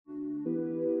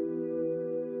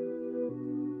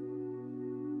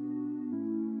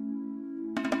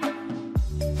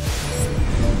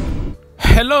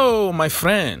Hello my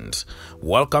friends,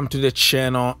 welcome to the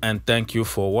channel and thank you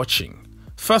for watching.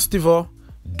 First of all,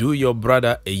 do your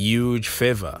brother a huge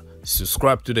favor,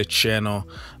 subscribe to the channel,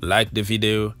 like the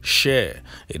video, share.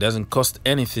 It doesn't cost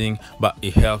anything but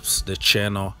it helps the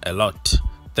channel a lot.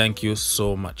 Thank you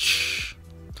so much.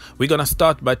 We're gonna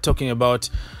start by talking about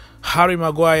Harry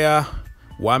Maguire,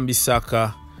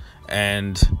 Wan-Bissaka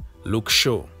and Luke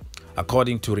Shaw.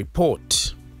 According to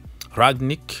report,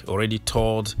 Rangnick already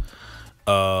told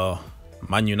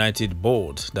Man United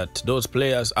board that those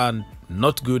players are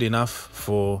not good enough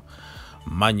for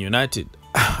Man United.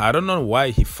 I don't know why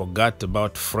he forgot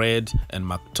about Fred and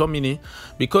McTominay,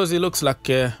 because it looks like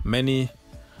many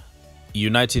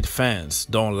United fans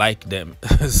don't like them.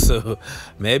 So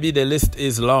maybe the list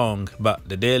is long, but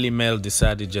the Daily Mail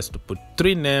decided just to put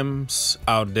 3 names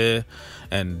out there,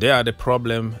 and they are the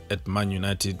problem at Man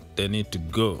United. They need to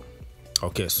go.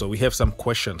 Okay, so we have some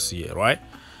questions here, right?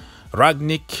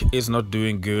 Rangnick is not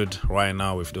doing good right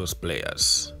now with those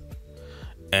players,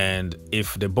 and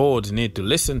if the board need to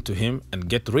listen to him and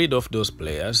get rid of those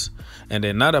players, and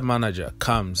another manager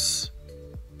comes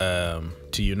to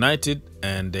United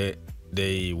and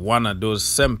they one those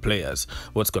same players,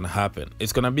 what's gonna happen?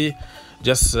 It's gonna be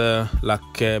just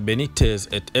like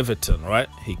Benitez at Everton, right?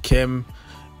 He came,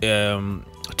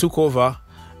 took over,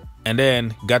 and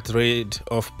then got rid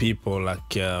of people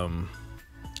like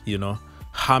you know,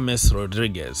 James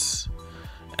Rodriguez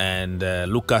and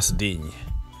Lucas Digne,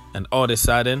 and all of a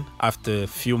sudden after a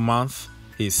few months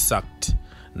he's sacked.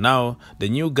 Now the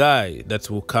new guy that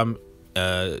will come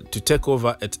to take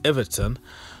over at Everton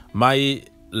might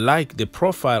like the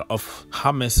profile of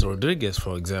James Rodriguez,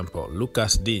 for example,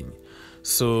 Lucas Digne.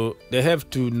 So they have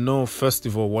to know first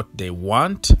of all what they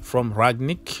want from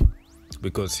Rangnick,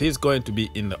 because he's going to be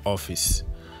in the office.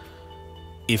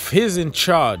 If he's in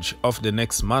charge of the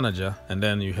next manager, and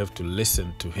then you have to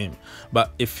listen to him.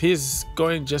 But if he's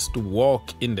going just to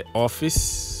walk in the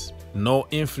office, no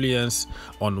influence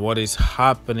on what is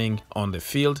happening on the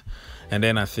field, and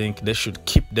then I think they should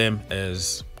keep them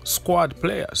as squad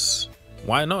players.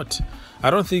 Why not? I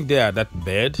don't think they are that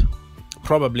bad.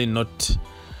 Probably not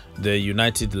the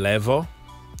United level,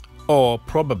 or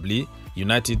probably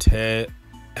United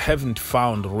haven't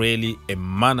found really a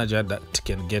manager that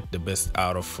can get the best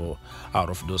out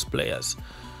of those players.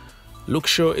 Luke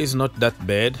Shaw is not that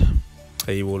bad.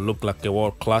 He will look like a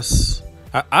world class.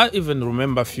 I even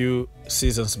remember a few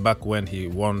seasons back when he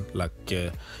won like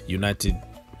United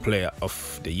Player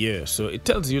of the Year. So it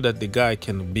tells you that the guy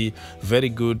can be very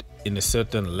good in a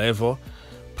certain level.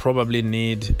 Probably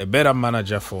need a better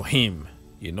manager for him.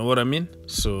 You know what I mean?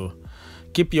 So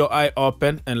keep your eye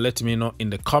open and let me know in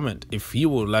the comment if you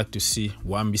would like to see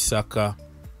Wan-Bissaka,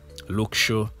 Luke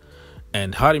Shaw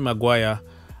and Harry Maguire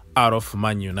out of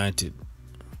Man United.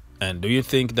 And do you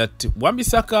think that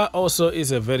Wan-Bissaka also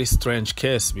is a very strange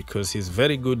case, because he's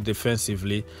very good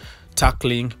defensively,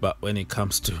 tackling, but when it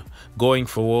comes to going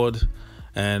forward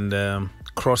and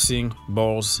crossing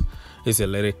balls is a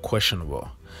little questionable.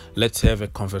 Let's have a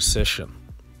conversation.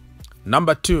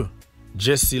 Number 2,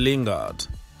 Jesse Lingard,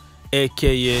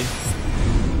 aka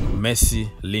Messi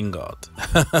Lingard.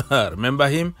 Remember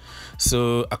him?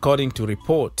 So according to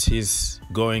report, he's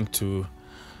going to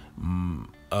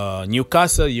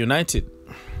Newcastle United.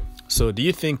 So do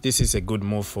you think this is a good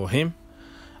move for him?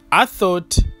 I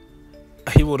thought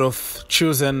he would have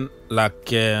chosen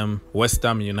like West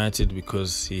Ham United,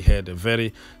 because he had a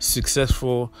very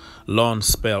successful loan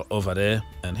spell over there,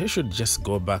 and he should just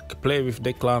go back, play with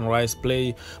Declan Rice,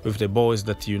 play with the boys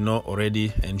that you know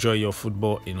already, enjoy your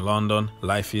football in London.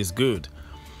 Life is good.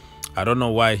 I don't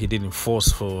know why he didn't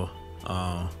force for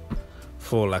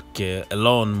like a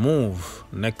loan move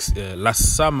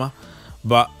last summer,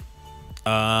 but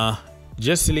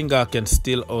Jesse Lingard can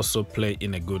still also play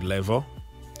in a good level.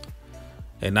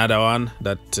 Another one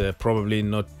that probably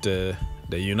not the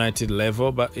United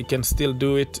level, but he can still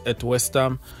do it at West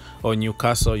Ham or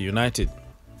Newcastle United.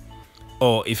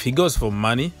 Or if he goes for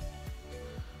money,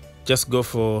 just go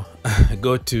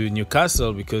to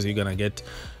Newcastle, because you're gonna get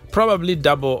probably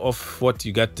double of what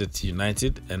you got at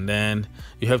United, and then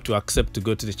you have to accept to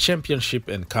go to the Championship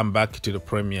and come back to the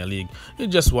Premier League in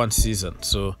just 1 season.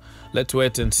 So let's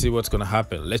wait and see what's gonna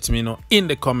happen. Let me know in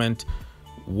the comment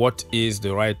what is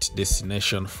the right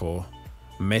destination for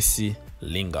Messi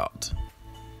Lingard.